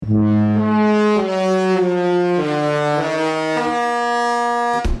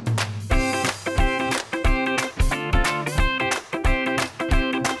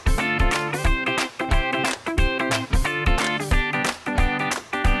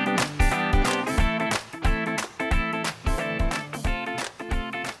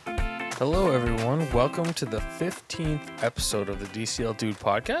Hello, everyone. Welcome to the 15th episode of the DCL Dude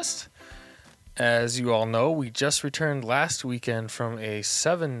podcast. As you all know, we just returned last weekend from a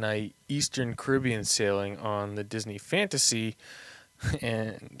 7-night Eastern Caribbean sailing on the Disney Fantasy.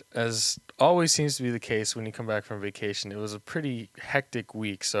 And as always seems to be the case when you come back from vacation, it was a pretty hectic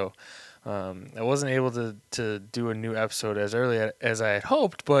week. So I wasn't able to do a new episode as early as I had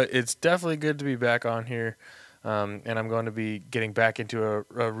hoped, but it's definitely good to be back on here. And I'm going to be getting back into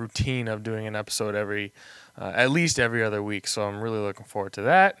a routine of doing an episode at least every other week. So I'm really looking forward to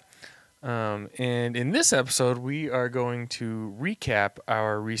that. And in this episode, we are going to recap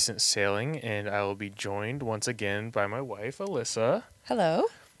our recent sailing, and I will be joined once again by my wife, Alyssa. Hello.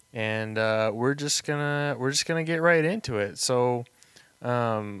 And we're just gonna get right into it. So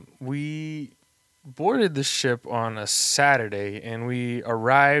we boarded the ship on a Saturday, and we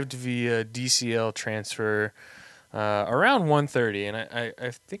arrived via DCL transfer around 1:30. And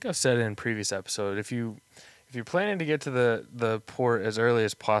I think I've said it in a previous episode. If you're planning to get to the port as early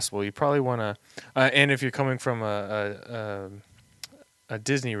as possible, you probably want to, and if you're coming from a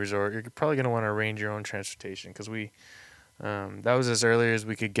Disney resort, you're probably going to want to arrange your own transportation, because that was as early as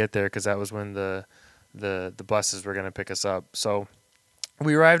we could get there, because that was when the buses were going to pick us up. So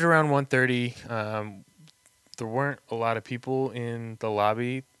we arrived around 1:30. There weren't a lot of people in the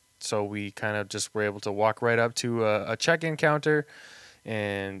lobby, so we kind of just were able to walk right up to a check-in counter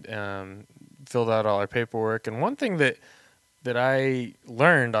and filled out all our paperwork. And one thing that I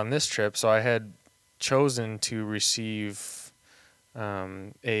learned on this trip, so I had chosen to receive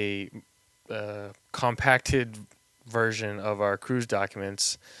a compacted version of our cruise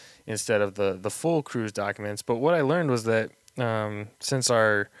documents instead of the full cruise documents. But what I learned was that since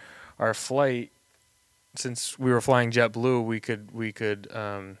our flight, since we were flying JetBlue, we could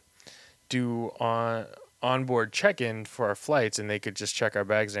do onboard check-in for our flights, and they could just check our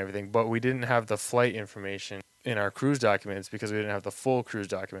bags and everything. But we didn't have the flight information in our cruise documents because we didn't have the full cruise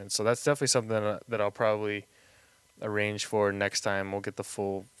documents. So that's definitely something that I'll probably arrange for next time. We'll get the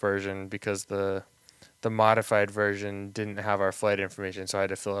full version, because the modified version didn't have our flight information, so I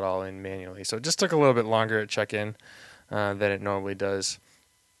had to fill it all in manually. So it just took a little bit longer at check-in than it normally does.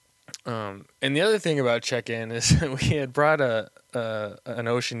 And the other thing about check-in is we had brought an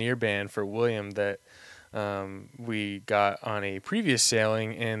Oceaneer band for William that we got on a previous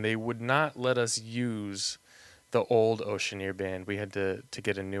sailing, and they would not let us use the old Oceaneer band. We had to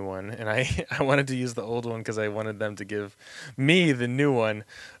get a new one, and I wanted to use the old one because I wanted them to give me the new one,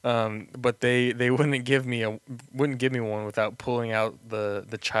 but they wouldn't give me one without pulling out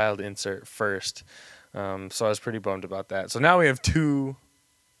the child insert first. So I was pretty bummed about that. So now we have two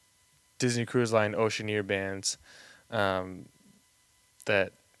Disney Cruise Line Oceaneer bands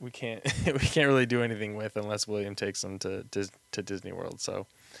that we can't really do anything with unless William takes them to Disney World. So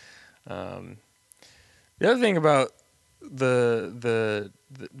the other thing about the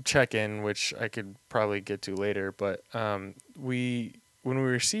check-in, which I could probably get to later, but when we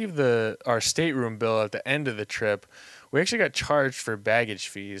received our stateroom bill at the end of the trip, we actually got charged for baggage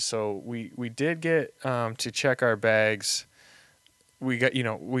fees. So we did get to check our bags. We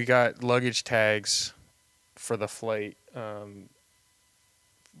got luggage tags for the flight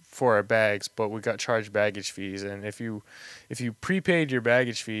for our bags, but we got charged baggage fees. And if you prepaid your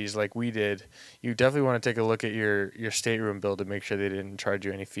baggage fees like we did, you definitely want to take a look at your stateroom bill to make sure they didn't charge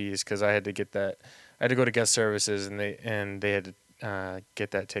you any fees, because I had to get that. I had to go to guest services, and they had to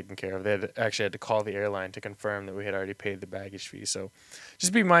get that taken care of. They had to call the airline to confirm that we had already paid the baggage fee. So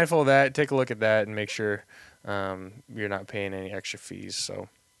just be mindful of that. Take a look at that and make sure you're not paying any extra fees. So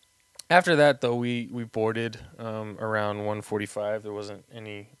after that, though, we boarded around 1:45. There wasn't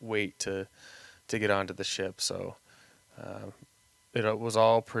any wait to get onto the ship, so it was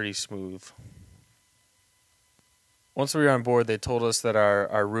all pretty smooth. Once we were on board, they told us that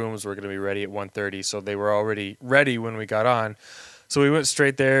our rooms were going to be ready at 1:30, so they were already ready when we got on. So we went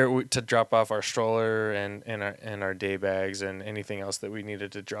straight there to drop off our stroller and our day bags and anything else that we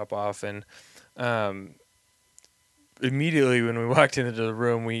needed to drop off. And immediately when we walked into the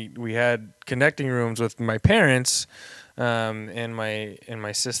room, we had connecting rooms with my parents and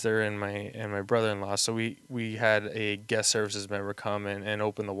my sister and my brother-in-law. So we had a guest services member come and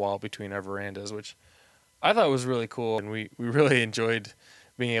open the wall between our verandas, which I thought was really cool, and we really enjoyed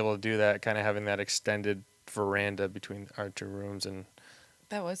being able to do that, kind of having that extended veranda between our two rooms. And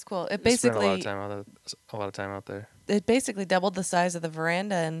that was cool. It basically spent a lot of time out there. It basically doubled the size of the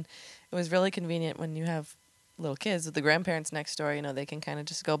veranda, and it was really convenient when you have little kids with the grandparents next door. They can kind of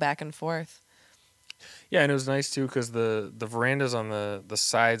just go back and forth. Yeah, and it was nice too, because the verandas on the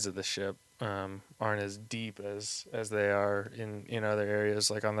sides of the ship aren't as deep as they are in other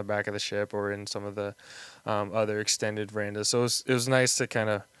areas, like on the back of the ship or in some of the other extended verandas. So it was nice to kind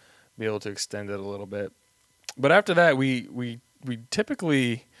of be able to extend it a little bit. But after that, we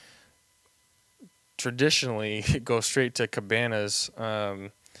typically traditionally go straight to cabanas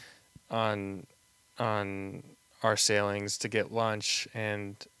on on our sailings to get lunch,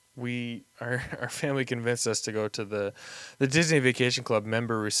 and our family convinced us to go to the Disney Vacation Club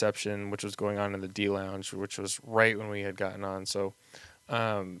member reception, which was going on in the D Lounge, which was right when we had gotten on. So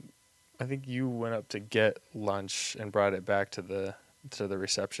I think you went up to get lunch and brought it back to the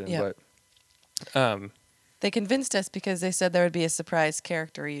reception. Yep. But They convinced us because they said there would be a surprise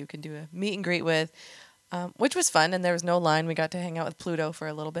character you can do a meet and greet with, which was fun. And there was no line. We got to hang out with Pluto for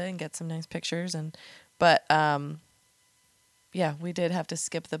a little bit and get some nice pictures. But yeah, we did have to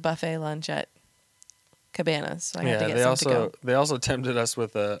skip the buffet lunch at Cabanas. So I had to get some to go. They also tempted us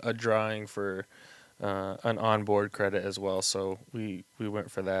with a drawing for an onboard credit as well. So we went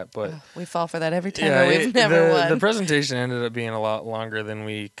for that. But We fall for that every time, but we've never won. The presentation ended up being a lot longer than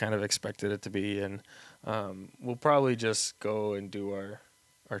we kind of expected it to be, and we'll probably just go and do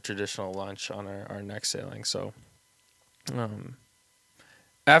our traditional lunch on our next sailing. So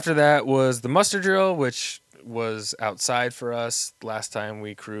after that was the muster drill, which was outside for us. Last time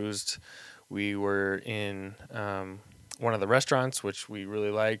we cruised, we were in one of the restaurants, which we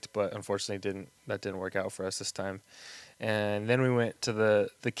really liked, but unfortunately didn't work out for us this time. And then we went to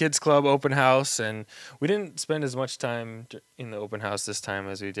the kids club open house, and we didn't spend as much time in the open house this time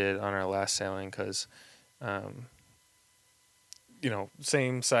as we did on our last sailing because,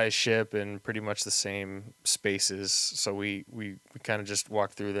 same size ship and pretty much the same spaces. So we kind of just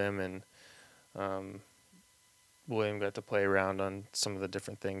walked through them, and William got to play around on some of the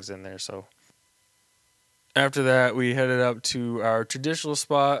different things in there. So after that, we headed up to our traditional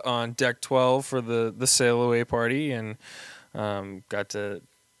spot on deck 12 for the sail away party, and got to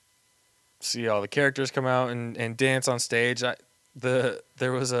see all the characters come out and dance on stage. There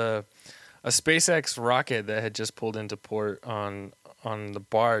was a SpaceX rocket that had just pulled into port on the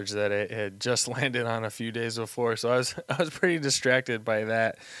barge that it had just landed on a few days before. So I was pretty distracted by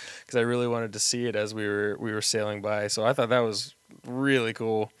that because I really wanted to see it as we were sailing by. So I thought that was really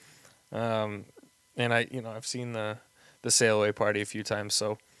cool. And I've seen the sail away party a few times,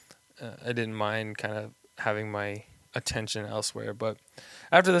 so I didn't mind kind of having my attention elsewhere. But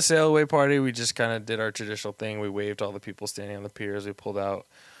after the sail away party, we just kind of did our traditional thing. We waved all the people standing on the pier as we pulled out,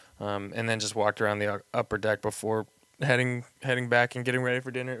 and then just walked around the upper deck before heading back and getting ready for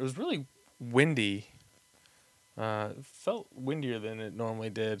dinner. It was really windy. It felt windier than it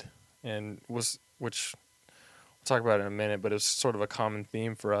normally did, which we'll talk about it in a minute, but it was sort of a common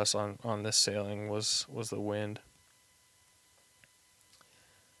theme for us on this sailing was the wind.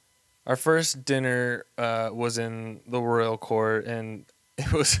 Our first dinner was in the Royal Court, and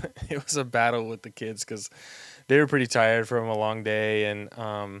it was a battle with the kids because they were pretty tired from a long day,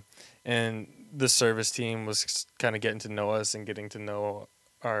 and the service team was kind of getting to know us and getting to know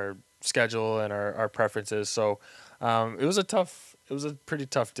our schedule and our preferences. So it was a pretty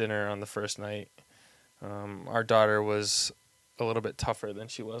tough dinner on the first night. Our daughter was a little bit tougher than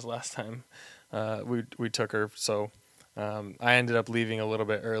she was last time we took her, so I ended up leaving a little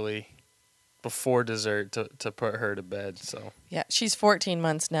bit early before dessert to put her to bed. So Yeah, she's 14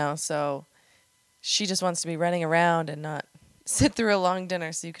 months now, so she just wants to be running around and not sit through a long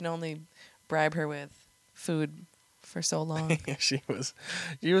dinner, so you can only bribe her with food for so long. she was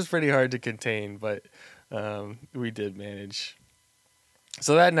pretty hard to contain, but we did manage.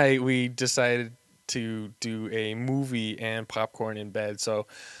 So that night we decided to do a movie and popcorn in bed. So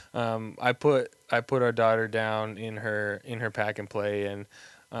I put our daughter down in her pack and play, and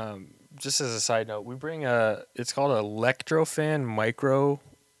just as a side note, we bring it's called a Electrofan Micro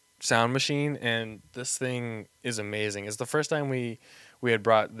sound machine, and this thing is amazing. It's the first time we had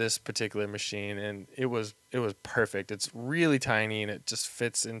brought this particular machine, and it was perfect. It's really tiny, and it just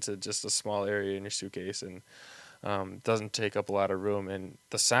fits into just a small area in your suitcase, and doesn't take up a lot of room, and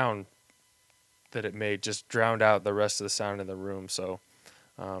the sound that it made just drowned out the rest of the sound in the room. So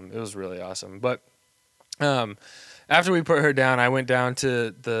it was really awesome. But after we put her down, I went down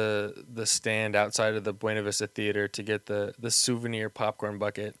to the stand outside of the Buena Vista Theater to get the souvenir popcorn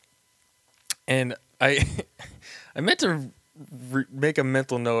bucket, and I meant to make a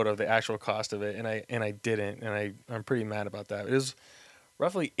mental note of the actual cost of it, and I didn't, and I'm pretty mad about that. It was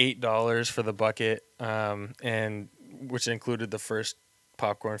roughly $8 for the bucket, and which included the first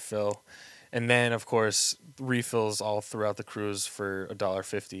popcorn fill. And then, of course, refills all throughout the cruise for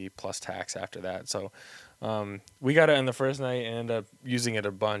 $1.50 plus tax after that. So We got it on the first night and ended up using it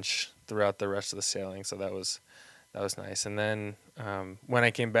a bunch throughout the rest of the sailing. So that was nice. And then when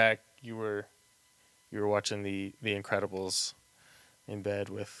I came back, you were watching the Incredibles in bed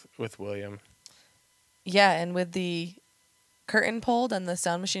with William. Yeah, and with the curtain pulled and the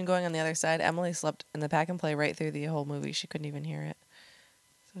sound machine going on the other side, Emily slept in the pack and play right through the whole movie. She couldn't even hear it.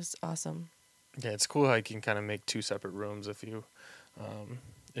 So it was awesome. Yeah, it's cool how you can kind of make two separate rooms if you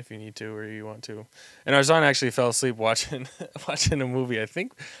need to or you want to. And our son actually fell asleep watching watching a movie. I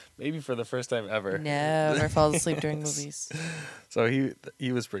think maybe for the first time ever. Never falls asleep during movies. So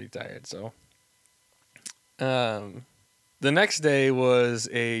he was pretty tired. So the next day was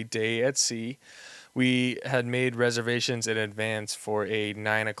a day at sea. We had made reservations in advance for a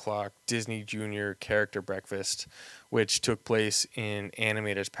 9 o'clock Disney Junior character breakfast, which took place in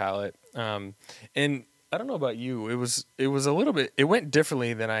Animator's Palette. And I don't know about you, it was a little bit. It went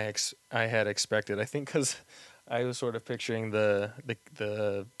differently than I had expected. I think because I was sort of picturing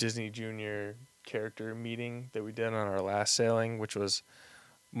the Disney Junior character meeting that we did on our last sailing, which was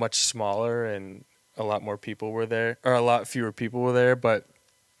much smaller and a lot more people were there, or a lot fewer people were there, but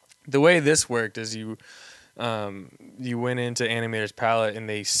the way this worked is you went into Animator's Palette and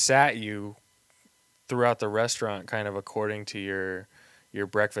they sat you throughout the restaurant kind of according to your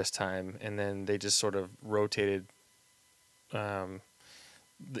breakfast time, and then they just sort of rotated your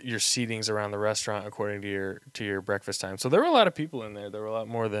seatings around the restaurant according to your breakfast time. So there were a lot of people in there. There were a lot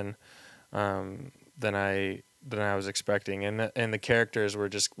more than I was expecting, and the characters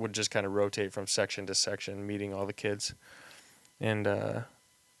would just kind of rotate from section to section, meeting all the kids, and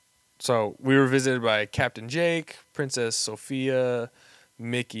so we were visited by Captain Jake, Princess Sophia,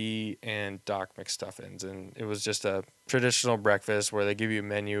 Mickey, and Doc McStuffins, and it was just a traditional breakfast where they give you a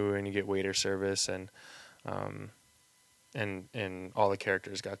menu and you get waiter service, and all the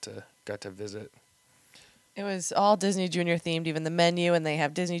characters got to visit. It was all Disney Junior themed, even the menu, and they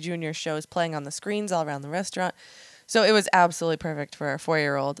have Disney Junior shows playing on the screens all around the restaurant. So it was absolutely perfect for our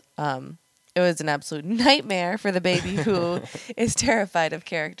 4-year-old. It was an absolute nightmare for the baby who is terrified of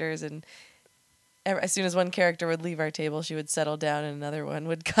characters. And as soon as one character would leave our table, she would settle down and another one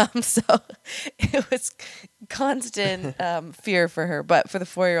would come. So it was constant fear for her. But for the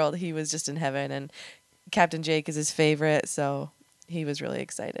 4-year-old, he was just in heaven. And Captain Jake is his favorite, so he was really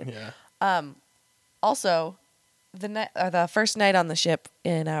excited. Yeah. Also, the first night on the ship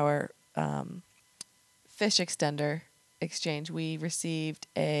in our fish extender exchange, we received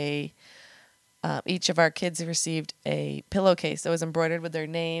each of our kids received a pillowcase that was embroidered with their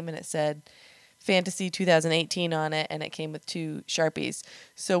name, and it said Fantasy 2018 on it, and it came with 2 Sharpies.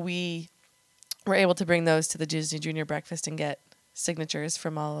 So we were able to bring those to the Disney Junior breakfast and get signatures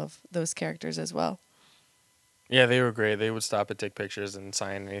from all of those characters as well. Yeah, they were great. They would stop and take pictures and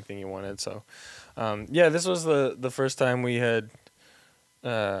sign anything you wanted. So, yeah, this was the first time we had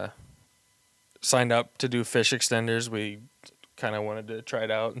signed up to do fish extenders. We kind of wanted to try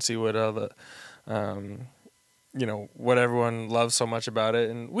it out and see what all the, what everyone loves so much about it,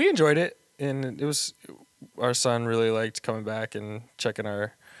 and we enjoyed it. And it was, our son really liked coming back and checking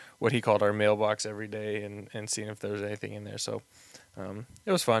what he called our mailbox every day and seeing if there was anything in there. So,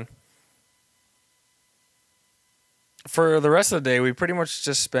 it was fun. For the rest of the day, we pretty much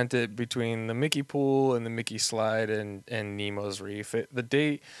just spent it between the Mickey pool and the Mickey slide and Nemo's Reef. The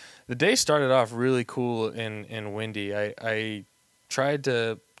day started off really cool and windy. I tried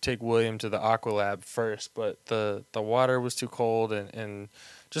to take William to the Aqua Lab first, but the water was too cold and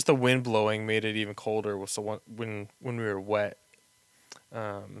just the wind blowing made it even colder. So when we were wet,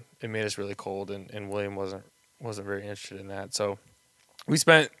 it made us really cold, and William wasn't very interested in that. So we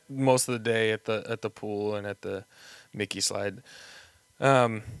spent most of the day at the pool and at the Mickey slide.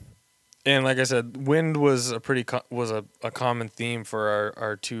 And like I said, wind was a common theme for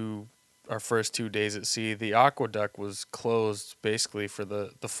our first 2 days at sea. The aqueduct was closed basically for the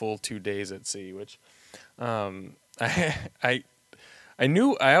full 2 days at sea, which I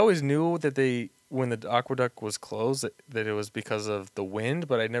always knew that when the aqueduct was closed that it was because of the wind,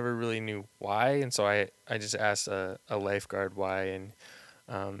 but I never really knew why, and so I just asked a lifeguard why, and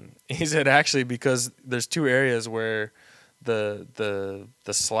he said actually because there's 2 areas where the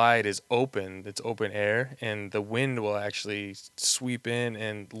slide is open, it's open air, and the wind will actually sweep in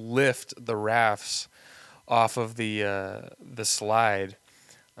and lift the rafts off of the slide,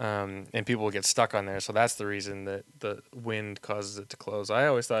 and people will get stuck on there. So that's the reason that the wind causes it to close. I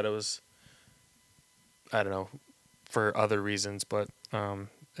always thought it was, I don't know, for other reasons, but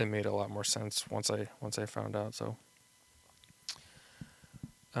it made a lot more sense once I found out. So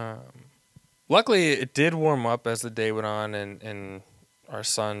luckily it did warm up as the day went on, and our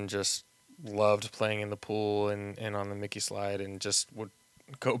son just loved playing in the pool and on the Mickey slide, and just would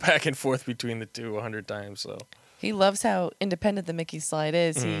go back and forth between the two 100 times. So He loves how independent the Mickey slide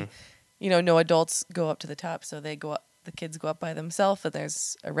is. Mhm. No adults go up to the top, so they go up. The kids go up by themselves, and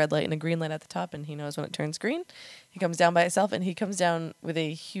there's a red light and a green light at the top, and he knows when it turns green. He comes down by himself, and he comes down with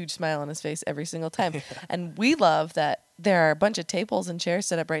a huge smile on his face every single time. And we love that there are a bunch of tables and chairs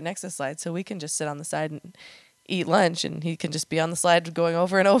set up right next to the slide, so we can just sit on the side and eat lunch, and he can just be on the slide going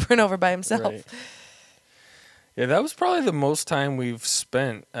over and over and over by himself. Right. Yeah, that was probably the most time we've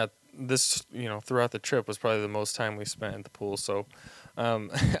spent at this, throughout the trip was probably the most time we spent at the pool. So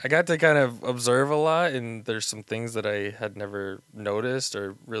I got to kind of observe a lot, and there's some things that I had never noticed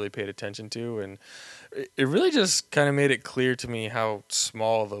or really paid attention to. And it really just kind of made it clear to me how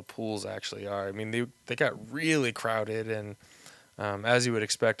small the pools actually are. I mean, they got really crowded, and as you would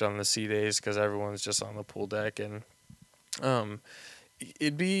expect on the sea days, because everyone's just on the pool deck. And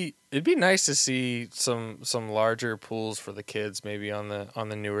it'd be nice to see some larger pools for the kids, maybe on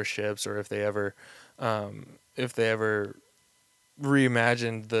the newer ships, or if they ever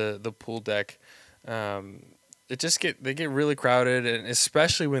reimagined the pool deck. They get really crowded, and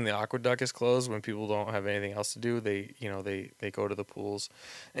especially when the aqueduct is closed, when people don't have anything else to do, they go to the pools.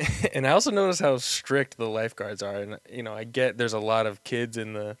 And I also notice how strict the lifeguards are, and I get there's a lot of kids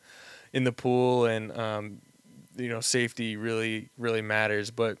in the pool, and safety really, really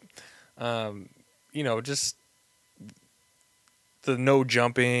matters. But, just the no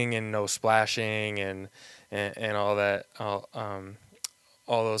jumping and no splashing and all that, all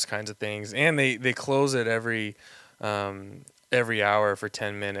those kinds of things. And they close it every hour for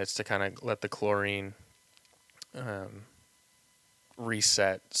 10 minutes to kind of let the chlorine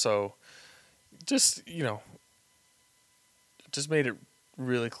reset. So just made it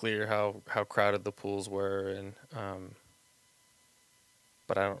really clear how crowded the pools were, and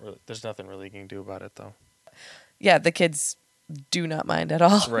but there's nothing really you can do about it, though. Yeah, the kids do not mind at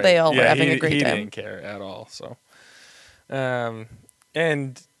all. Right. They all were having a great he time. Didn't care at all. So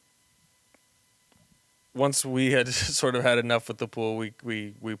and once we had sort of had enough with the pool,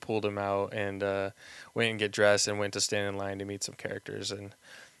 we pulled him out and went and get dressed and went to stand in line to meet some characters. And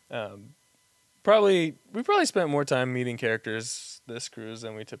we probably spent more time meeting characters this cruise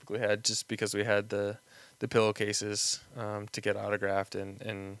than we typically had, just because we had the pillowcases to get autographed,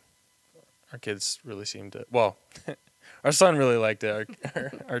 and our kids really seemed to, well, our son really liked it.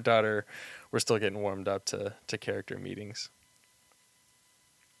 Our daughter, we're still getting warmed up to character meetings.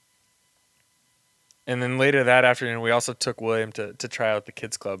 And then later that afternoon, we also took William to try out the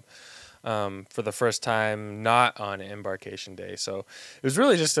kids club for the first time, not on embarkation day. So it was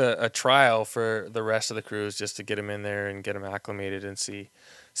really just a trial for the rest of the cruise, just to get him in there and get him acclimated and see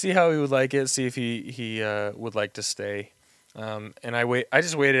how he would like it, see if he would like to stay. And I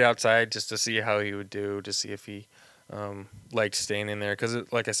just waited outside just to see how he would do, to see if he liked staying in there, because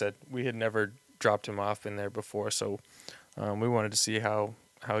like I said, we had never dropped him off in there before, so we wanted to see how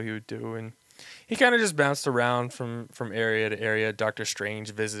he would do. And he kind of just bounced around from area to area. Dr.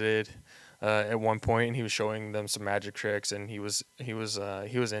 Strange visited at one point, and he was showing them some magic tricks, and he was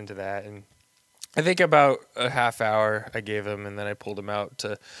into that. And I think about a half hour I gave him, and then I pulled him out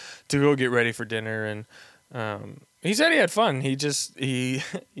to go get ready for dinner. And he said he had fun. He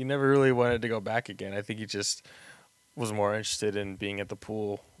never really wanted to go back again. I think he just was more interested in being at the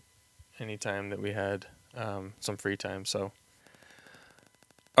pool anytime that we had some free time. So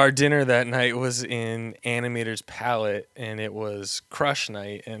our dinner that night was in Animator's Palette, and it was crush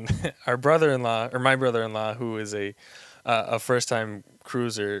night. And my brother-in-law, who is a first-time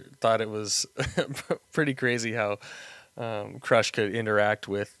cruiser, thought it was pretty crazy how Crush could interact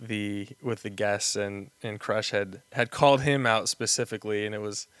with the guests, and Crush had called him out specifically, and it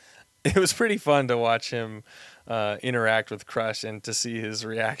was pretty fun to watch him interact with Crush and to see his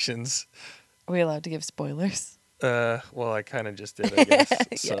reactions. Are we allowed to give spoilers? Well, I kind of just did, I guess.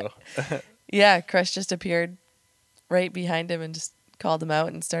 So. Yeah, Crush just appeared right behind him and just called him out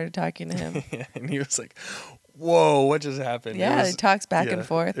and started talking to him. Yeah, and he was like, "Whoa, what just happened?" Yeah, he talks back and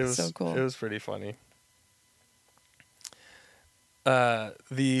forth. It's so cool. It was pretty funny.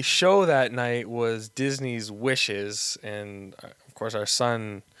 The show that night was Disney's Wishes, and of course our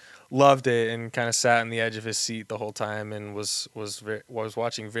son loved it and kind of sat on the edge of his seat the whole time and was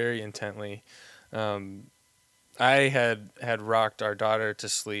watching very intently. I had rocked our daughter to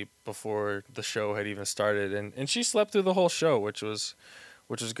sleep before the show had even started, and she slept through the whole show, which was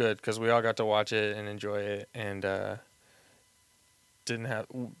good, because we all got to watch it and enjoy it, and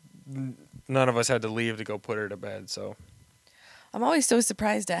none of us had to leave to go put her to bed. So I'm always so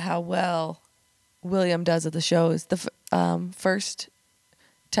surprised at how well William does at the shows. The first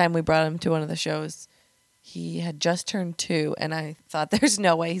time we brought him to one of the shows, he had just turned 2, and I thought there's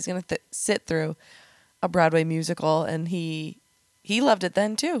no way he's going to sit through a Broadway musical, and he loved it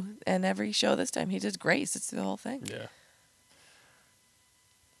then too. And every show this time he did great. Sits through the whole thing. Yeah.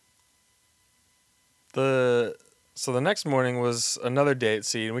 So the next morning was another day at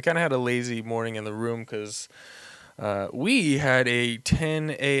sea, and we kind of had a lazy morning in the room because we had a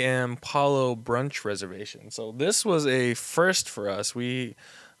 10 a.m. Palo brunch reservation. So this was a first for us. This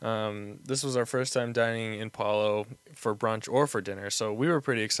was our first time dining in Palo for brunch or for dinner, so we were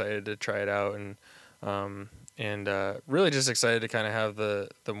pretty excited to try it out, and really just excited to kind of have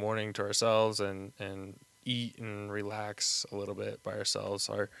the morning to ourselves and eat and relax a little bit by ourselves.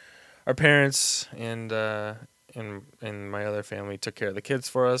 Our parents and my other family took care of the kids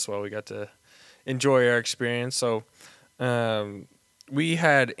for us while we got to enjoy our experience. So we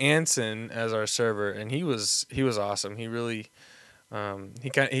had Anson as our server, and he was awesome. He really he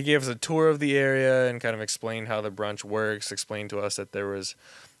gave us a tour of the area and kind of explained how the brunch works. Explained to us that there was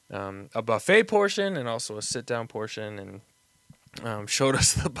a buffet portion and also a sit down portion, and showed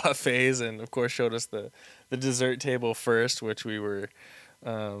us the buffets, and of course showed us the dessert table first, which we were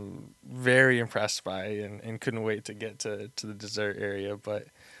very impressed by and couldn't wait to get to the dessert area. But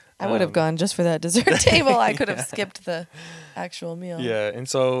I would have gone just for that dessert table. I could have skipped the actual meal. Yeah, and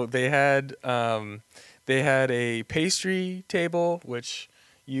so they had a pastry table, which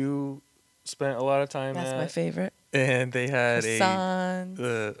you spent a lot of time That's at. my favorite. And they had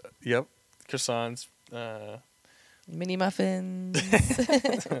croissants. Croissants. Mini muffins.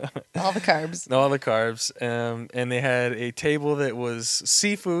 All the carbs. All the carbs. And they had a table that was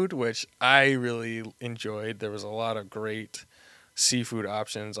seafood, which I really enjoyed. There was a lot of great seafood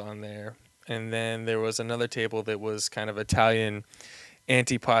options on there. And then there was another table that was kind of Italian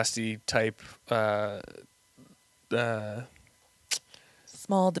antipasti type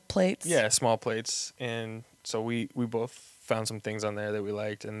small plates. Yeah, small plates. And so we both found some things on there that we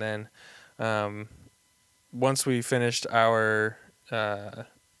liked. And then once we finished our, I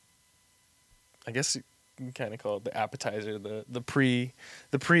guess you can kind of call it the appetizer, the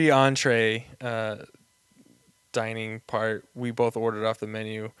pre-entree dining part, we both ordered off the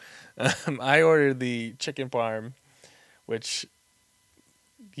menu. I ordered the chicken parm, which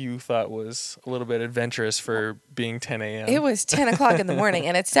you thought was a little bit adventurous for being 10 a.m. It was 10 o'clock in the morning,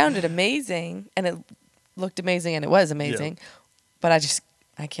 and it sounded amazing, and it looked amazing, and it was amazing. Yep. But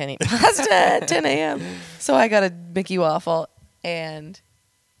I can't eat pasta at 10 a.m. So I got a Mickey waffle, and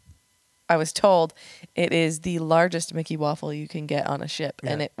I was told it is the largest Mickey waffle you can get on a ship.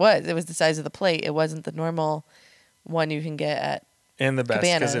 Yeah. And it was the size of the plate. It wasn't the normal one you can get at And the best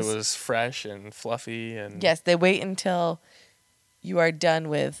because Cabanas. it was fresh and fluffy. And yes, they wait until you are done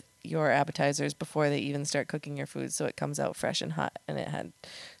with your appetizers before they even start cooking your food, so it comes out fresh and hot. And it had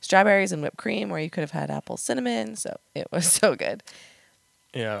strawberries and whipped cream, or you could have had apple cinnamon. So it was so good.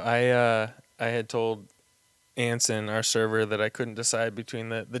 Yeah, I had told Anson, our server, that I couldn't decide between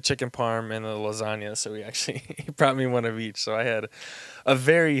the chicken parm and the lasagna, so he brought me one of each. So I had a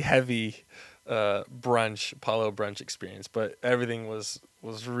very heavy Palo brunch experience, but everything was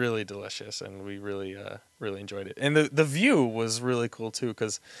really delicious, and we really enjoyed it. And the view was really cool too,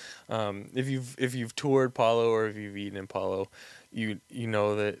 because if you've toured Palo or if you've eaten in Palo, you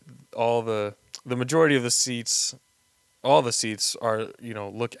know that the majority of the seats, all the seats are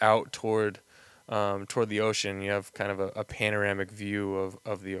look out toward the ocean. You have kind of a panoramic view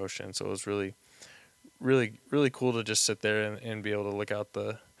of the ocean, so it was really really cool to just sit there and be able to look out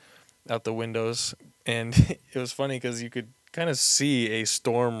the windows. And it was funny because you could kind of see a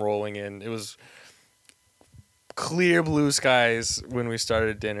storm rolling in. It was clear blue skies when we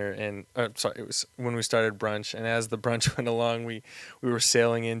started dinner, and it was when we started brunch. And as the brunch went along, we were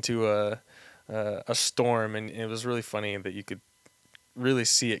sailing into a storm, and it was really funny that you could really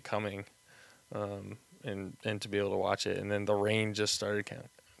see it coming, and to be able to watch it. And then the rain just started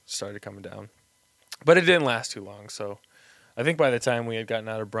coming down, but it didn't last too long. So I think by the time we had gotten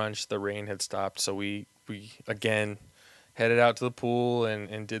out of brunch, the rain had stopped. So we again headed out to the pool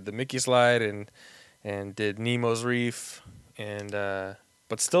and did the Mickey slide and did Nemo's Reef, and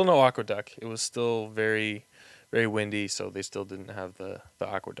but still no aqueduct. It was still very, very windy, so they still didn't have the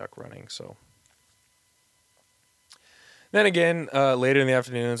aqueduct running. So then again, later in the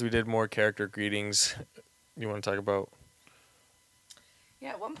afternoons, we did more character greetings. You want to talk about? Yeah,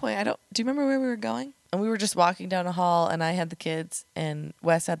 at one point, do you remember where we were going? And we were just walking down a hall, and I had the kids, and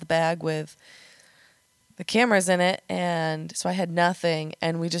Wes had the bag with the cameras in it, and so I had nothing,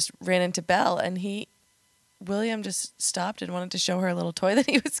 and we just ran into Belle, and William just stopped and wanted to show her a little toy that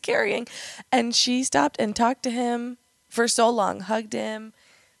he was carrying, and she stopped and talked to him for so long, hugged him,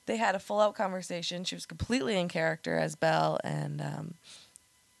 they had a full-out conversation. She was completely in character as Belle, and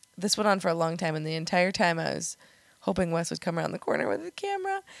this went on for a long time. And the entire time, I was hoping Wes would come around the corner with the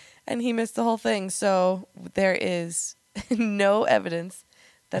camera, and he missed the whole thing. So there is no evidence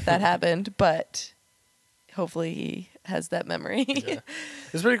that happened, but hopefully he has that memory. Yeah.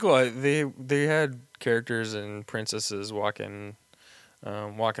 It's pretty cool. They had characters and princesses walking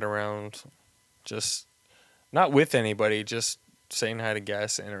around, just not with anybody, just saying hi to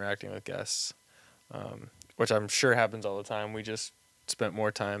guests, interacting with guests, which I'm sure happens all the time. We just spent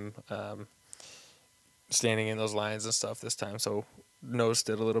more time standing in those lines and stuff this time, so noticed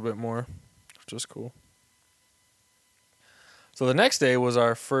it a little bit more, which was cool. So the next day was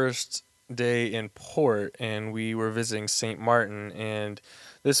our first day in port, and we were visiting St. Martin, and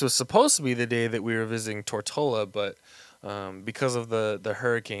this was supposed to be the day that we were visiting Tortola, but because of the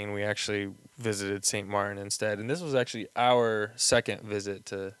hurricane, we actually visited St. Martin instead. And this was actually our second visit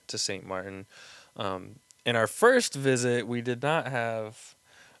to St. Martin. In our first visit, we did not have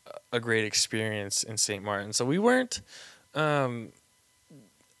a great experience in St. Martin. So we weren't, I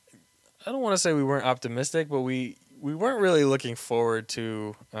don't want to say we weren't optimistic, but we weren't really looking forward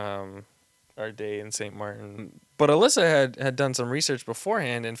to our day in St. Martin. But Alyssa had done some research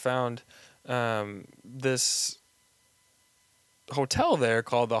beforehand and found this hotel there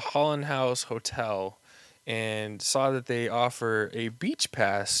called the Holland House Hotel, and saw that they offer a beach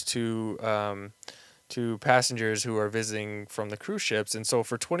pass to passengers who are visiting from the cruise ships. And so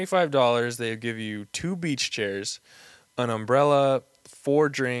for $25, they give you 2 beach chairs, an umbrella, 4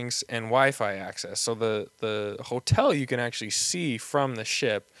 drinks, and Wi-Fi access. So the hotel you can actually see from the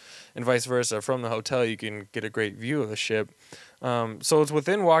ship, and vice versa. From the hotel you can get a great view of the ship. So it's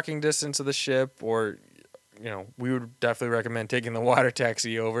within walking distance of the ship, or we would definitely recommend taking the water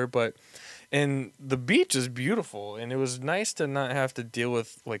taxi over. And the beach is beautiful, and it was nice to not have to deal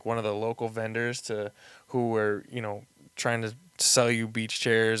with like one of the local vendors who were trying to sell you beach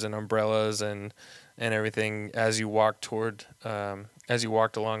chairs and umbrellas and everything as you walked along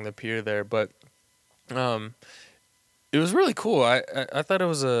the pier there. But it was really cool. I thought it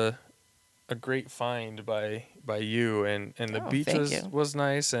was a great find by you, and the beach was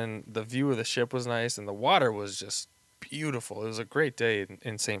nice, and the view of the ship was nice, and the water was just beautiful. It was a great day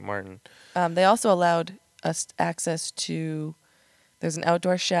in St. Martin. They also allowed us access to, there's an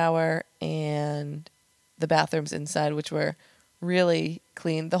outdoor shower and the bathrooms inside, which were really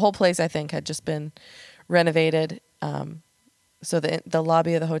clean. The whole place, I think, had just been renovated. So the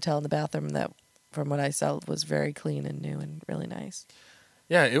lobby of the hotel and the bathroom, that, from what I saw, was very clean and new and really nice.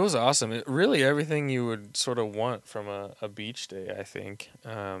 Yeah, it was awesome. Really everything you would sort of want from a beach day, I think.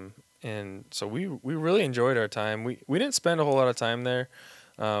 And so we really enjoyed our time. We didn't spend a whole lot of time there.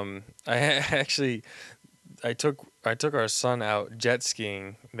 I took our son out jet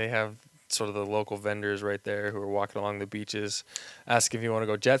skiing. They have sort of the local vendors right there who are walking along the beaches, asking if you want to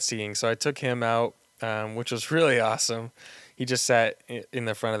go jet skiing. So I took him out, which was really awesome. He just sat in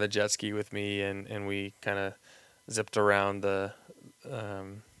the front of the jet ski with me, and we kind of zipped around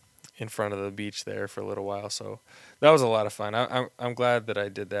in front of the beach there for a little while. So that was a lot of fun. I'm glad that I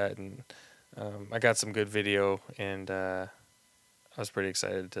did that, and I got some good video, and I was pretty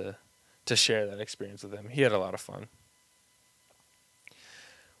excited to share that experience with him. He had a lot of fun.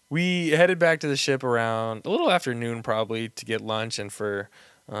 We headed back to the ship around a little after noon, probably, to get lunch and for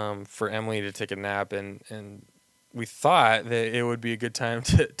Emily to take a nap, and we thought that it would be a good time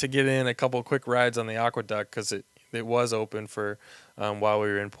to get in a couple quick rides on the aqueduct, because it was open for while we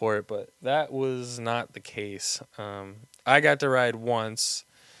were in port, but that was not the case. I got to ride once,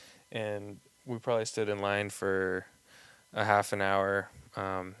 and we probably stood in line for a half an hour,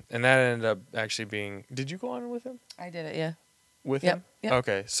 and that ended up actually being... Did you go on with him? I did it, yeah. With him? Yep.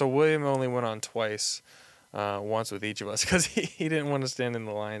 Okay, so William only went on twice, once with each of us, because he didn't want to stand in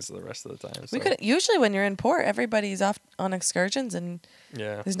the lines the rest of the time. So. We could usually, when you're in port, everybody's off on excursions, and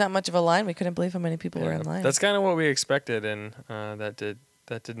there's not much of a line. We couldn't believe how many people were in line. That's kind of what we expected, and that did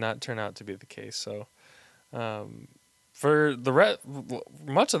not turn out to be the case. So for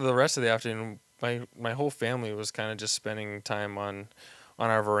much of the rest of the afternoon, my whole family was kind of just spending time on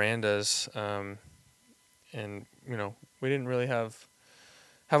our verandas, and we didn't really have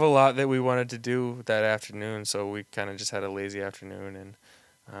a lot that we wanted to do that afternoon, so we kind of just had a lazy afternoon, and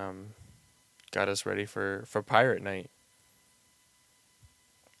got us ready for pirate night.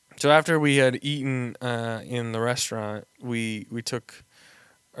 So after we had eaten in the restaurant, I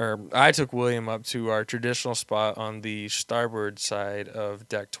took William up to our traditional spot on the starboard side of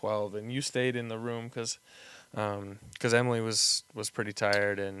deck 12, and you stayed in the room because Emily was pretty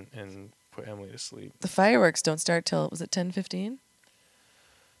tired, and put Emily to sleep. The fireworks don't start till, was it 10:15?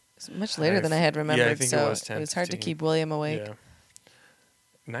 It's much later than I had remembered. Yeah, I think so it was 10. it was hard to keep William awake. Yeah.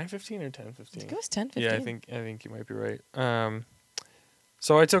 9:15 or I 10:15? think it was 10:15. Yeah, I think you might be right.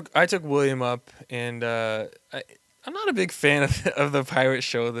 So I took William up, and I'm not a big fan of the pirate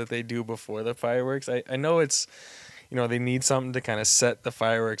show that they do before the fireworks. I know it's, they need something to kind of set the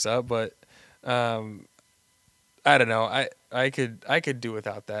fireworks up, but I don't know. I could do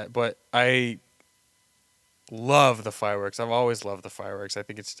without that, but I love the fireworks. I've always loved the fireworks. I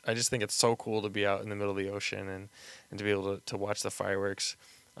just think it's so cool to be out in the middle of the ocean and to be able to watch the fireworks.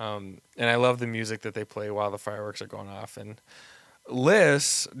 And I love the music that they play while the fireworks are going off. And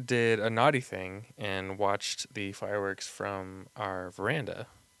Liz did a naughty thing and watched the fireworks from our veranda.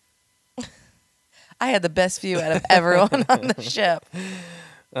 I had the best view out of everyone on the ship.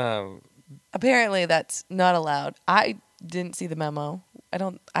 Um, Apparently, that's not allowed. I didn't see the memo. I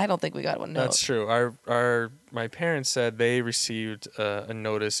don't think we got one. That's true. My parents said they received a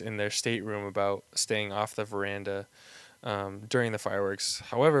notice in their stateroom about staying off the veranda during the fireworks.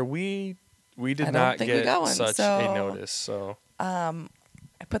 However, we did not get such a notice. So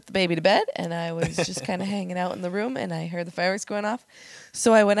I put the baby to bed, and I was just kind of hanging out in the room, and I heard the fireworks going off.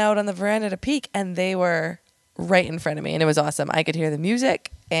 So I went out on the veranda to peek, and they were right in front of me, and it was awesome. I could hear the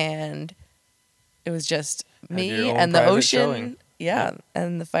music, and it was just me and the ocean. Showing. Yeah,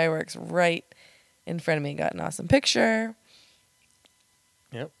 and the fireworks right in front of me. Got an awesome picture.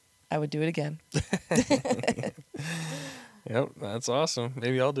 Yep. I would do it again. Yep, that's awesome.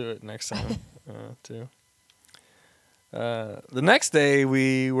 Maybe I'll do it next time too. The next day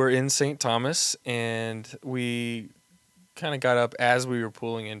we were in St. Thomas, and we kind of got up as we were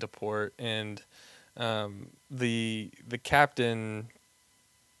pulling into port, and the captain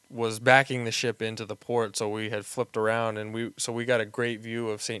was backing the ship into the port, so we had flipped around, and we got a great view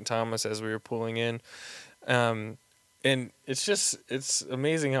of St. Thomas as we were pulling in. And it's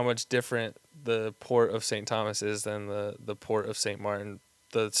amazing how much different the port of St. Thomas is than the port of St. Martin.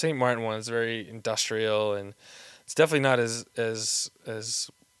 The St. Martin one is very industrial, and it's definitely not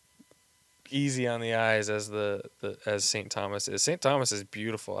as easy on the eyes as as St. Thomas is. St. Thomas is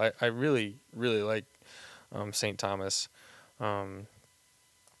beautiful. I really, really like St. Thomas.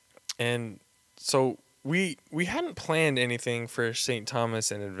 And so we hadn't planned anything for St.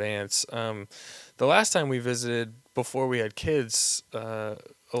 Thomas in advance. The last time we visited before we had kids,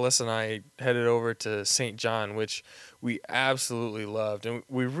 Alyssa and I headed over to St. John, which we absolutely loved, and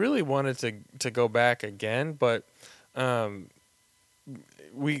we really wanted to go back again, but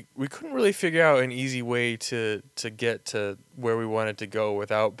we couldn't really figure out an easy way to get to where we wanted to go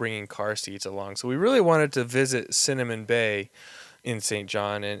without bringing car seats along. So we really wanted to visit Cinnamon Bay in St.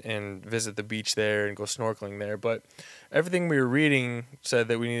 John and visit the beach there and go snorkeling there. But everything we were reading said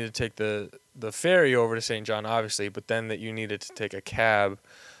that we needed to take the ferry over to St. John, obviously, but then that you needed to take a cab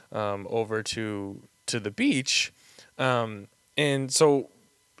over to the beach. And so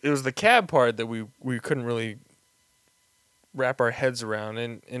it was the cab part that we couldn't really wrap our heads around.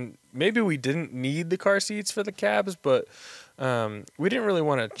 And maybe we didn't need the car seats for the cabs, but we didn't really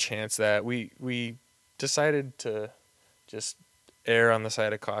want to chance that. We decided to just err on the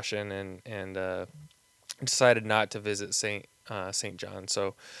side of caution and decided not to visit St. John.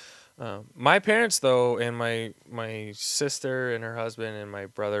 So my parents, though, and my sister and her husband and my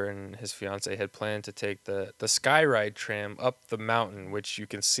brother and his fiance had planned to take the Skyride tram up the mountain, which you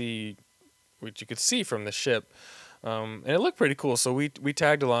could see from the ship, and it looked pretty cool. So we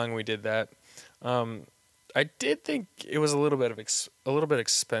tagged along and we did that. I did think it was a little bit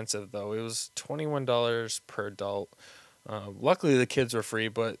expensive, though. It was $21 per adult. Luckily the kids were free,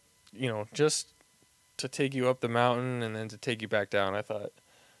 but just to take you up the mountain and then to take you back down, I thought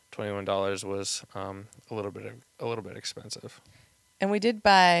 $21 was a little bit expensive. And we did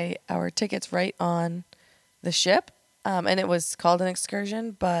buy our tickets right on the ship, and it was called an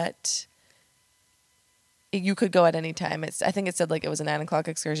excursion, but you could go at any time. I think it said like it was a 9:00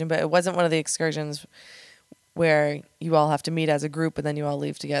 excursion, but it wasn't one of the excursions where you all have to meet as a group and then you all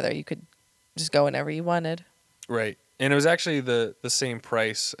leave together. You could just go whenever you wanted. Right. And it was actually the same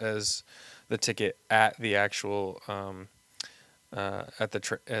price as the ticket at the actual at the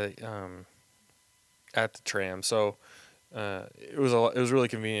tram. So it was really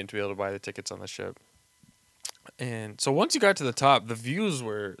convenient to be able to buy the tickets on the ship. And so once you got to the top, the views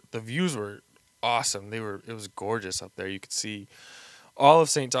were awesome. It was gorgeous up there. You could see all of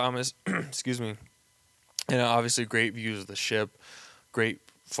St. Thomas, excuse me, and obviously great views of the ship, great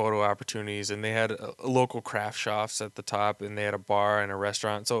photo opportunities, and they had local craft shops at the top, and they had a bar and a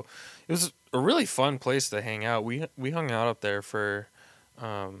restaurant. So it was a really fun place to hang out. We hung out up there for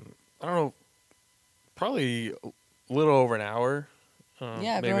I don't know, probably a little over an hour.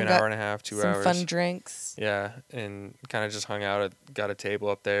 Yeah, maybe everyone an got hour and a half, 2 some fun hours. drinks. Yeah, and kind of just hung out got a table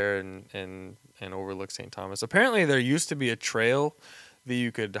up there and overlooked St. Thomas. Apparently, there used to be a trail that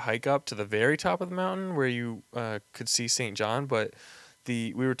you could hike up to the very top of the mountain where you could see St. John, but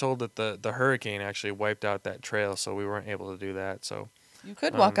we were told that the hurricane actually wiped out that trail, so we weren't able to do that. So You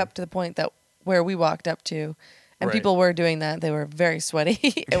could walk um, up to the point that where we walked up to, and right, people were doing that. They were very sweaty.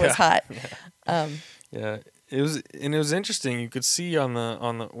 It was yeah, hot. yeah, Um, yeah. It was interesting. You could see on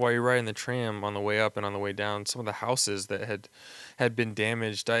the while you're riding the tram on the way up and on the way down some of the houses that had been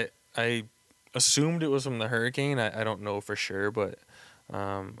damaged. I assumed it was from the hurricane. I don't know for sure, but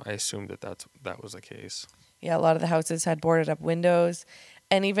I assumed that was the case. yeah, a lot of the houses had boarded up windows,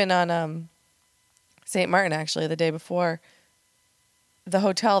 and even on St. Martin, actually, the day before, the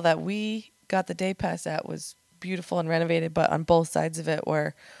hotel that we got the day pass at was beautiful and renovated, but on both sides of it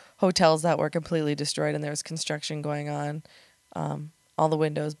were hotels that were completely destroyed, and there was construction going on. All the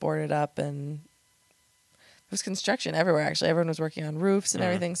windows boarded up, and there was construction everywhere. Actually, everyone was working on roofs and Mm.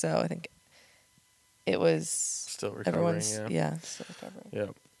 everything. So I think it was Still recovering. everyone's Yeah. still recovering.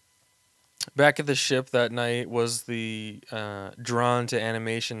 Yep. Back at the ship that night was the Drawn to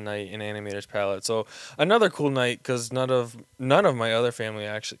Animation night in Animators Palette. So another cool night because none of my other family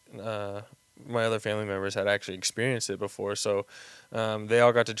my other family members had actually experienced it before. So they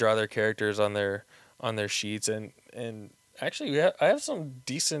all got to draw their characters on their sheets and actually I have some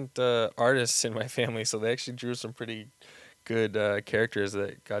decent artists in my family, so they actually drew some pretty good characters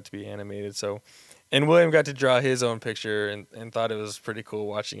that got to be animated. So. And William got to draw his own picture and thought it was pretty cool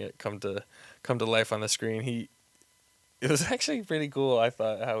watching it come to life on the screen. It was actually pretty cool. I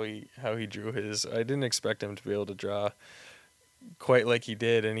thought how he drew his. I didn't expect him to be able to draw quite like he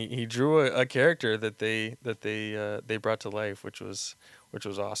did, and he drew a character that they brought to life, which was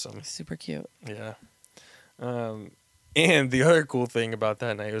awesome. Super cute. Yeah. And the other cool thing about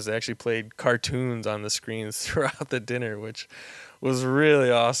that night was they actually played cartoons on the screens throughout the dinner, which was really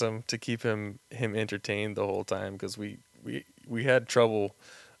awesome to keep him entertained the whole time because we had trouble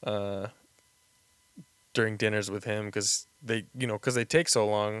during dinners with him because they take so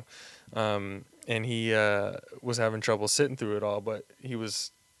long, and he was having trouble sitting through it all, but he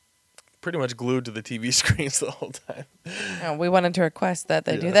was pretty much glued to the TV screens the whole time. We wanted to request that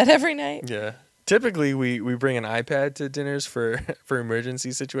they do Yeah. that every night. Yeah. Typically, we bring an iPad to dinners for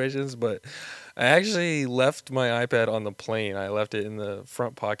emergency situations, but I actually left my iPad on the plane. I left it in the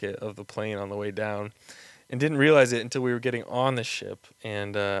front pocket of the plane on the way down and didn't realize it until we were getting on the ship.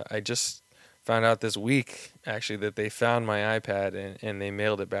 And I just found out this week, actually, that they found my iPad and they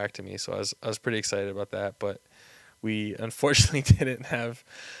mailed it back to me. So I was pretty excited about that, but we unfortunately didn't have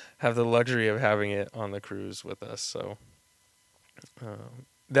the luxury of having it on the cruise with us. So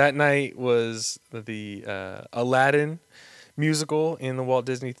that night was the Aladdin musical in the Walt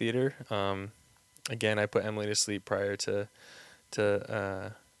Disney Theater. Again, I put Emily to sleep prior to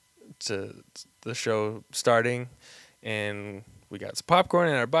the show starting, and we got some popcorn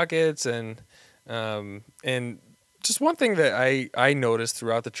in our buckets, and just one thing that I noticed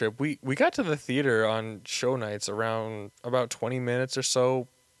throughout the trip, we got to the theater on show nights around about 20 minutes or so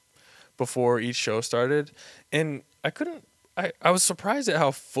before each show started, and I was surprised at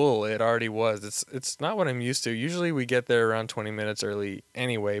how full it already was. It's not what I'm used to. Usually we get there around 20 minutes early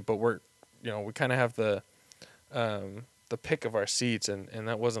anyway, but we kind of have the pick of our seats, and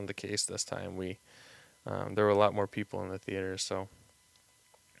that wasn't the case this time. There were a lot more people in the theater, so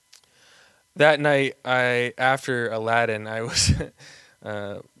that night after Aladdin, I was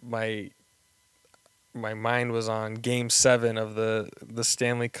my mind was on Game 7 of the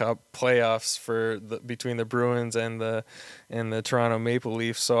Stanley Cup playoffs between the Bruins and the Toronto Maple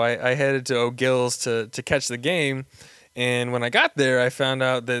Leafs. So I headed to O'Gill's to catch the game, and when I got there, I found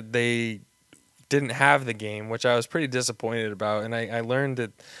out that they didn't have the game, which I was pretty disappointed about. And I learned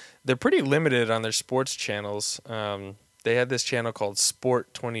that they're pretty limited on their sports channels. They had this channel called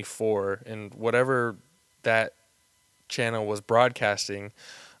Sport 24, and whatever that channel was broadcasting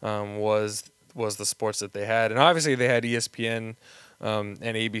was the sports that they had. And obviously they had ESPN and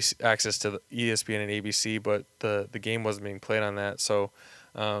ABC, access to the ESPN and ABC, but the game wasn't being played on that. So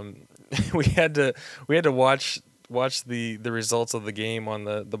we had to watch the results of the game on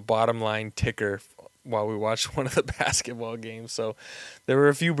the bottom line ticker while we watched one of the basketball games. So there were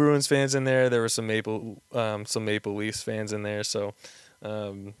a few Bruins fans in there. There were some Maple Leafs fans in there. So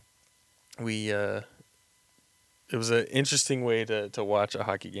it was an interesting way to watch a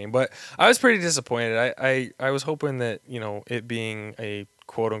hockey game, but I was pretty disappointed. I was hoping that, it being a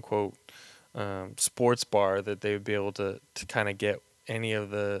quote unquote sports bar, that they would be able to kind of get any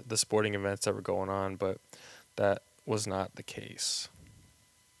of the sporting events that were going on, but that was not the case.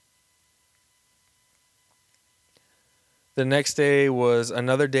 The next day was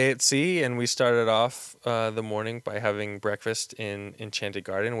another day at sea, and we started off the morning by having breakfast in Enchanted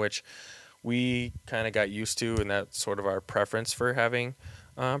Garden, which we kind of got used to, and that's sort of our preference for having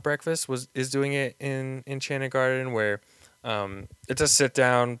breakfast is doing it in Enchanted Garden, where it's a sit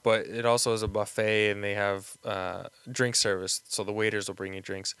down, but it also is a buffet, and they have drink service, so the waiters will bring you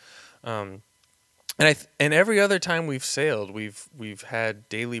drinks. Um, and every other time we've sailed, we've had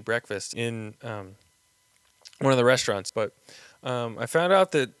daily breakfast in one of the restaurants. But I found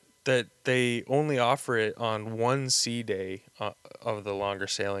out that they only offer it on one sea day of the longer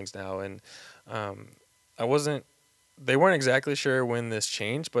sailings now, and um, I wasn't. They weren't exactly sure when this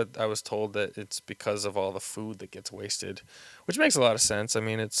changed, but I was told that it's because of all the food that gets wasted, which makes a lot of sense. I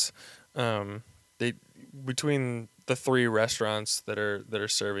mean, it's they between the three restaurants that are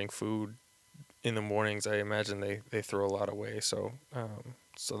serving food in the mornings, I imagine they throw a lot away. So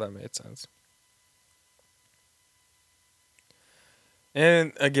that made sense.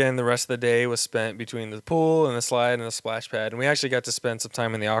 And again, the rest of the day was spent between the pool and the slide and the splash pad. And we actually got to spend some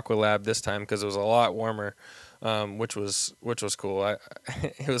time in the aqua lab this time because it was a lot warmer, which was cool.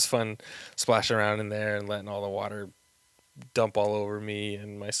 It was fun splashing around in there and letting all the water dump all over me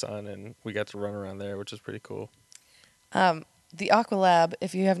and my son, and we got to run around there, which was pretty cool. The Aqua Lab,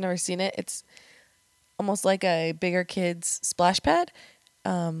 if you have never seen it, it's almost like a bigger kids splash pad.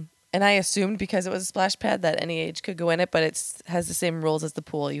 And I assumed because it was a splash pad that any age could go in it, but it has the same rules as the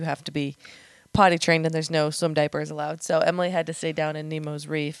pool. You have to be potty trained and there's no swim diapers allowed. So Emily had to stay down in Nemo's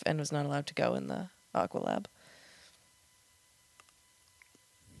Reef and was not allowed to go in the Aqua Lab.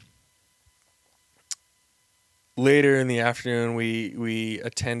 Later in the afternoon, we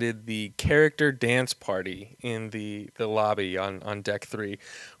attended the character dance party in the lobby on deck 3,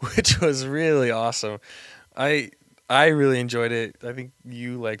 which was really awesome. I I really enjoyed it. I think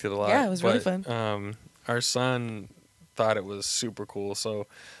you liked it a lot. Yeah, it was really but, fun. Our son thought it was super cool. So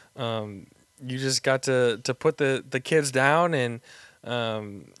you just got to put the kids down and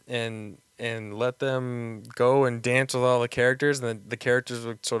let them go and dance with all the characters, and then the characters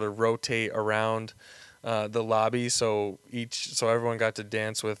would sort of rotate around the lobby, so everyone got to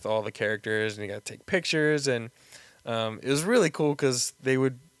dance with all the characters, and you got to take pictures, and it was really cool because they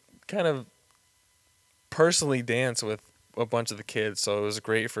would kind of personally dance with a bunch of the kids, so it was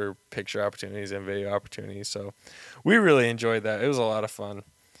great for picture opportunities and video opportunities. So we really enjoyed that. It was a lot of fun.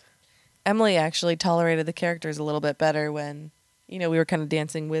 Emily actually tolerated the characters a little bit better when, we were kind of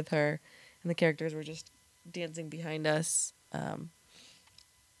dancing with her and the characters were just dancing behind us.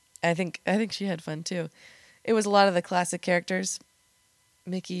 I think she had fun too. It was a lot of the classic characters: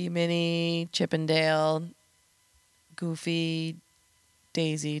 Mickey, Minnie, Chip and Dale, Goofy,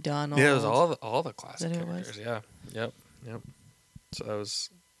 Daisy, Donald. Yeah, it was all the classic Is that who it characters. Yeah, yep. So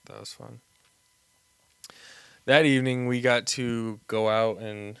that was fun. That evening, we got to go out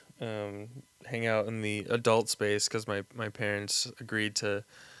and hang out in the adult space because my parents agreed to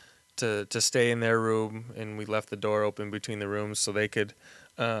stay in their room, and we left the door open between the rooms so they could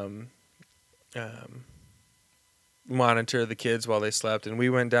um, um, monitor the kids while they slept. And we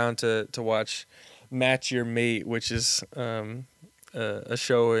went down to watch Match Your Mate, which is a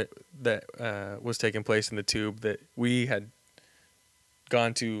show that was taking place in the tube that we had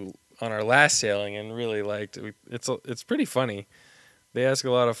gone to on our last sailing and really liked. It's pretty funny. They ask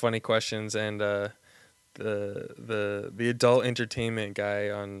a lot of funny questions, and the adult entertainment guy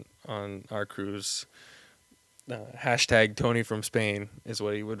on our cruise, hashtag Tony from Spain is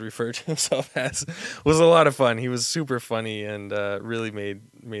what he would refer to himself as, was a lot of fun. He was super funny and really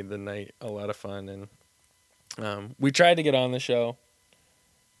made the night a lot of fun. And we tried to get on the show,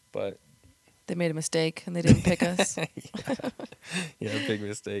 but They made a mistake and they didn't pick us. yeah, big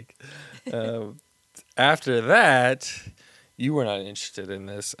mistake. After that, you were not interested in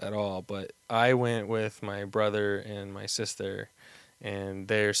this at all, but I went with my brother and my sister and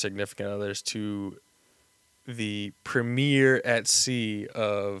their significant others to the premiere at sea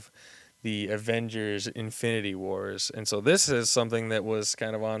of the Avengers Infinity Wars. And so this is something that was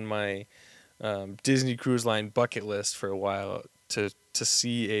kind of on my Disney Cruise Line bucket list for a while, to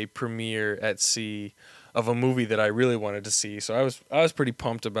see a premiere at sea of a movie that I really wanted to see. So I was pretty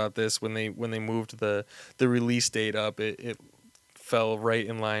pumped about this when they moved the release date up. It fell right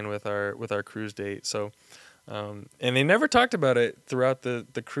in line with our cruise date. So and they never talked about it throughout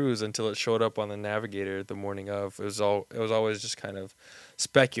the cruise until it showed up on the Navigator the morning of. It was always just kind of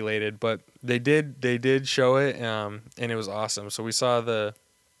speculated, but they did show it, and it was awesome. So we saw the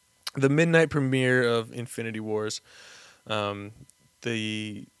midnight premiere of Infinity Wars.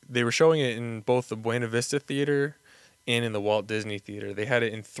 They were showing it in both the Buena Vista Theater and in the Walt Disney Theater. They had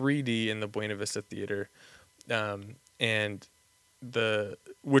it in 3D in the Buena Vista Theater, and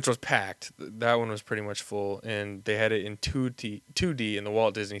which was packed. That one was pretty much full, and they had it in 2D in the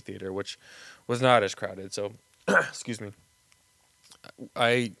Walt Disney Theater, which was not as crowded. So, excuse me.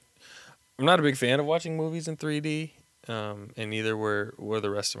 I'm not a big fan of watching movies in 3D, and neither were the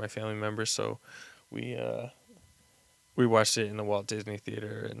rest of my family members. So, we watched it in the Walt Disney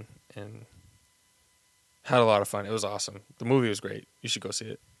Theater and had a lot of fun. It was awesome. The movie was great. You should go see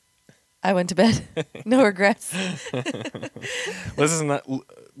it. I went to bed. No regrets. Liz is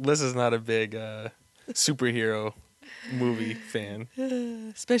not a big superhero movie fan.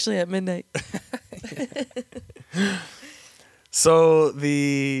 Especially at midnight. So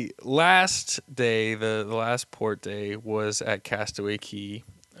the last day, the last port day was at Castaway Cay,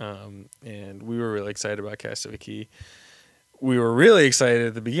 and we were really excited about Castaway Cay. We were really excited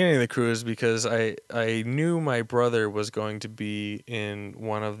at the beginning of the cruise because I knew my brother was going to be in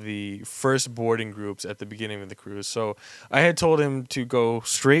one of the first boarding groups at the beginning of the cruise. So I had told him to go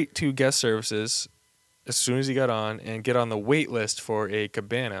straight to guest services as soon as he got on and get on the wait list for a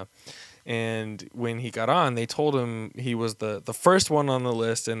cabana. And when he got on, they told him he was the first one on the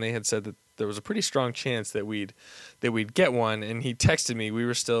list, and they had said that there was a pretty strong chance that we'd get one. And he texted me. We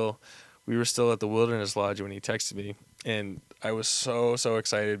were still at the Wilderness Lodge when he texted me, and I was so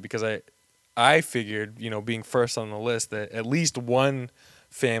excited because I figured, being first on the list, that at least one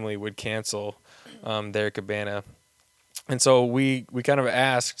family would cancel their cabana. And so we kind of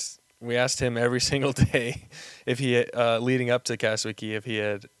asked him every single day if he leading up to Castaway Cay if he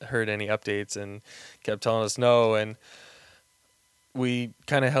had heard any updates, and kept telling us no. And we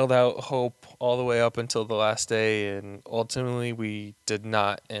kind of held out hope all the way up until the last day, and ultimately we did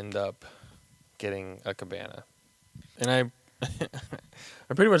not end up getting a cabana. And I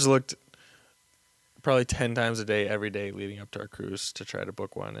pretty much looked probably 10 times a day every day leading up to our cruise to try to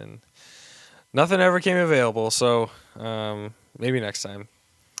book one, and nothing ever came available. So maybe next time.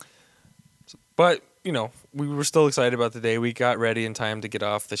 But we were still excited about the day. We got ready in time to get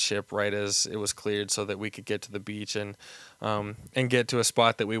off the ship right as it was cleared, so that we could get to the beach and get to a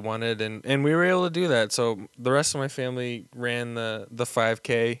spot that we wanted, and we were able to do that. So the rest of my family ran the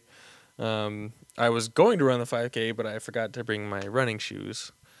 5K. I was going to run the 5K, but I forgot to bring my running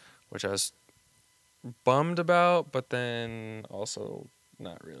shoes, which I was bummed about, but then also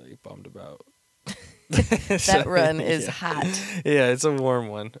not really bummed about. That run is hot. Yeah, it's a warm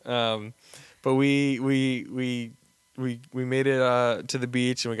one. But we made it to the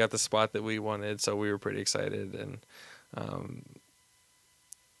beach, and we got the spot that we wanted, so we were pretty excited, and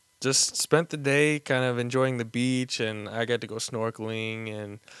just spent the day kind of enjoying the beach. And I got to go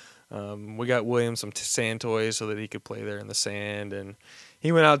snorkeling, and we got William some sand toys so that he could play there in the sand, and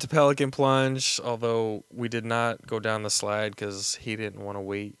he went out to Pelican Plunge, although we did not go down the slide because he didn't want to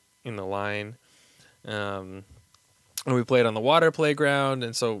wait in the line. And we played on the water playground,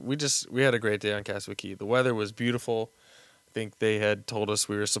 and so we had a great day on Castaway Cay. The weather was beautiful. I think they had told us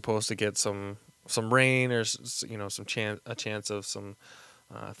we were supposed to get some rain or a chance of some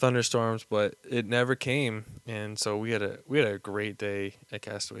thunderstorms, but it never came. And so we had a great day at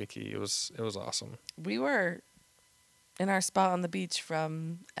Castaway Cay. It was awesome. We were in our spot on the beach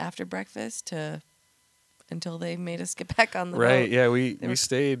from after breakfast until they made us get back on the boat. Right? Yeah, we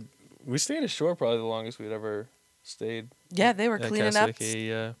stayed ashore probably the longest we'd ever stayed. Yeah, they were cleaning up,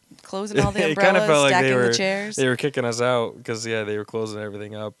 closing all the it umbrellas, kind of felt like stacking the chairs. They were kicking us out because they were closing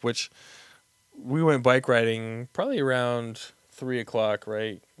everything up. Which we went bike riding probably around 3:00,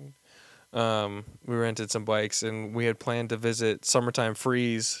 right? We rented some bikes, and we had planned to visit Summertime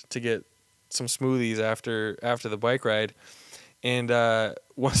Freeze to get some smoothies after the bike ride. And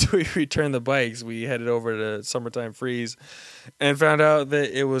once we returned the bikes, we headed over to Summertime Freeze and found out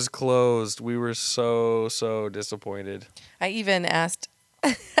that it was closed. We were so disappointed. I even asked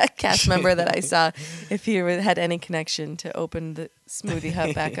a cast member that I saw if he had any connection to open the smoothie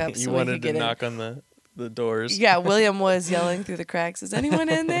hut back up. You so wanted we could to get knock in. on the doors. Yeah, William was yelling through the cracks, "Is anyone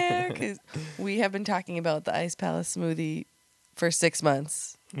in there?" Because we have been talking about the Ice Palace smoothie for 6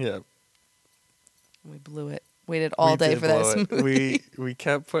 months. Yeah. We blew it. Waited all day for that smoothie. We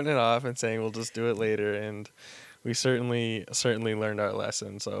kept putting it off and saying we'll just do it later, and we certainly learned our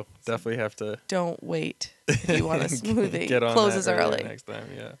lesson. So definitely have to don't wait if you want a smoothie. Get on Closes that early next time.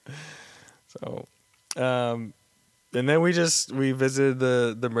 Yeah. So, and then we visited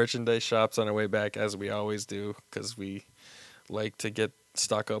the merchandise shops on our way back, as we always do, because we like to get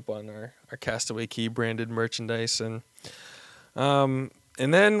stock up on our Castaway Cay branded merchandise.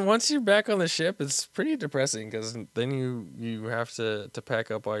 And then once you're back on the ship, it's pretty depressing because then you have to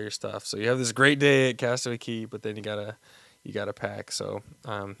pack up all your stuff. So you have this great day at Castaway Cay, but then you gotta pack. So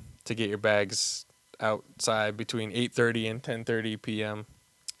to get your bags outside between 8:30 and 10:30 p.m.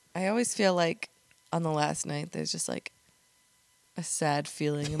 I always feel like on the last night there's just like a sad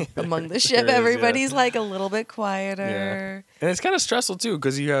feeling among the ship. There is, Everybody's like a little bit quieter. And it's kind of stressful too,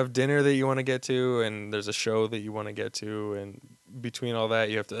 because you have dinner that you want to get to, and there's a show that you want to get to, and between all that,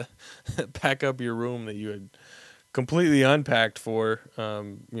 you have to pack up your room that you had completely unpacked for,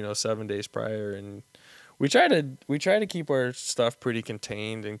 7 days prior. And we try to keep our stuff pretty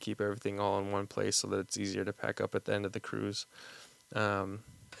contained and keep everything all in one place so that it's easier to pack up at the end of the cruise.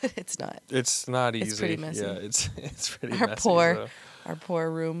 It's not. It's not easy. It's pretty messy. Yeah, it's pretty Our messy. Our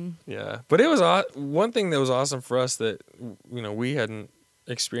poor room. Yeah, but it was one thing that was awesome for us that we hadn't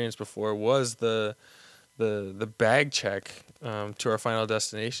experienced before was the bag check to our final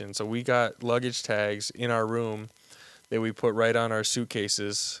destination. So we got luggage tags in our room that we put right on our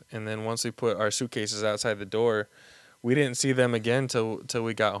suitcases, and then once we put our suitcases outside the door, we didn't see them again till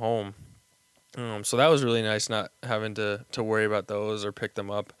we got home. So that was really nice, not having to worry about those or pick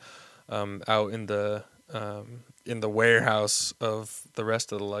them up out in the warehouse of the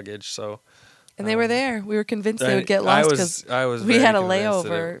rest of the luggage. So, and they were there. We were convinced they would get lost because we had a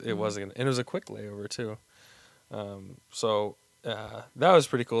layover. It wasn't, and it was a quick layover too. That was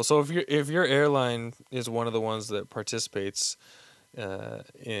pretty cool. So if your airline is one of the ones that participates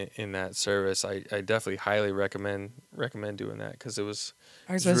in that service, I definitely highly recommend doing that, because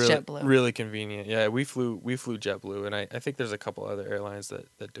ours was really, JetBlue. Really convenient. Yeah, we flew JetBlue, and I think there's a couple other airlines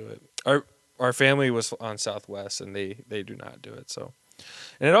that do it. Our family was on Southwest, and they do not do it. So,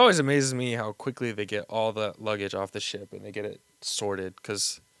 and it always amazes me how quickly they get all the luggage off the ship and they get it sorted,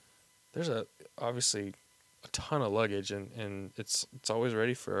 because there's obviously a ton of luggage, and it's always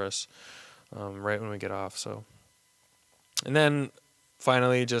ready for us right when we get off. So, and then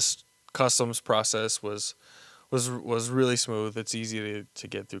finally, just customs process was really smooth. It's easy to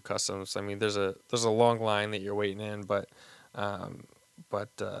get through customs. I mean, there's a long line that you're waiting in, but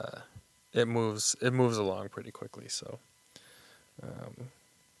it moves along pretty quickly. So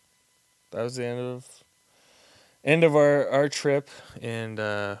that was the end of our trip, and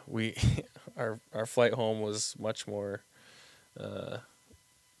we our flight home was much more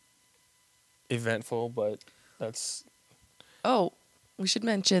eventful, but that's. Oh, we should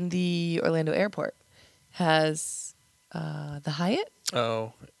mention the Orlando airport has the Hyatt.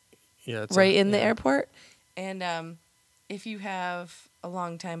 Oh, yeah, it's right in the airport, and if you have a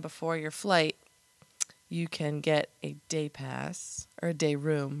long time before your flight, you can get a day pass or a day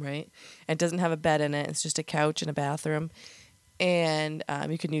room, right? And it doesn't have a bed in it. It's just a couch and a bathroom, and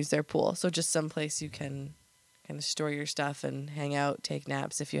you can use their pool. So just someplace you can kind of store your stuff and hang out, take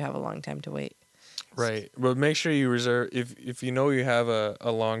naps if you have a long time to wait. Right, but make sure you reserve if you know you have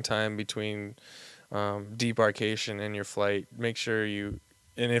a long time between debarkation and your flight. Make sure and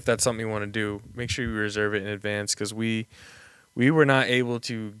if that's something you want to do, make sure you reserve it in advance, because we were not able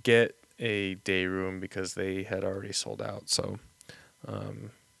to get a day room because they had already sold out. So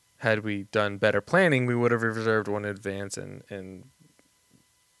had we done better planning, we would have reserved one in advance, and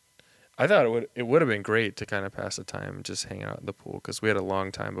I thought it would have been great to kind of pass the time and just hang out in the pool, because we had a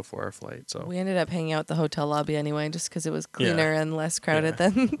long time before our flight. So we ended up hanging out at the hotel lobby anyway, just because it was cleaner and less crowded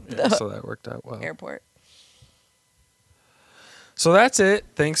than so that worked out well. Airport. So that's it.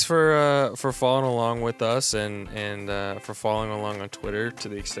 Thanks for following along with us and for following along on Twitter to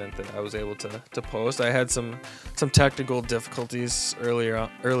the extent that I was able to post. I had some technical difficulties early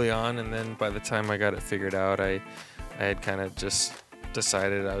on, and then by the time I got it figured out, I had kind of just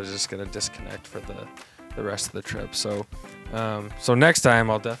decided I was just going to disconnect for the rest of the trip. So next time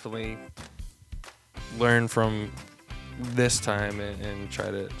I'll definitely learn from this time and try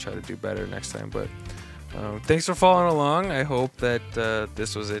to do better next time. But thanks for following along. I hope that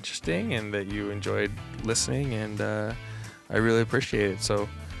this was interesting and that you enjoyed listening, and I really appreciate it. So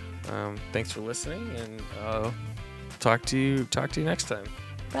thanks for listening, and I'll talk to you next time.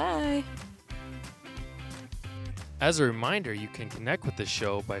 Bye. As a reminder, you can connect with the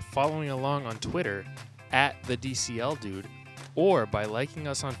show by following along on Twitter @TheDCLDude, or by liking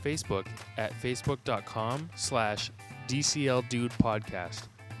us on Facebook at facebook.com/DCLDudePodcast.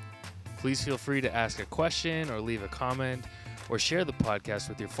 Please feel free to ask a question or leave a comment or share the podcast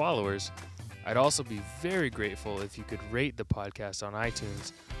with your followers. I'd also be very grateful if you could rate the podcast on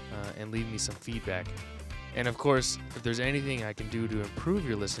iTunes and leave me some feedback. And of course, if there's anything I can do to improve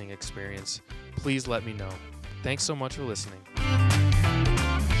your listening experience, please let me know. Thanks so much for listening.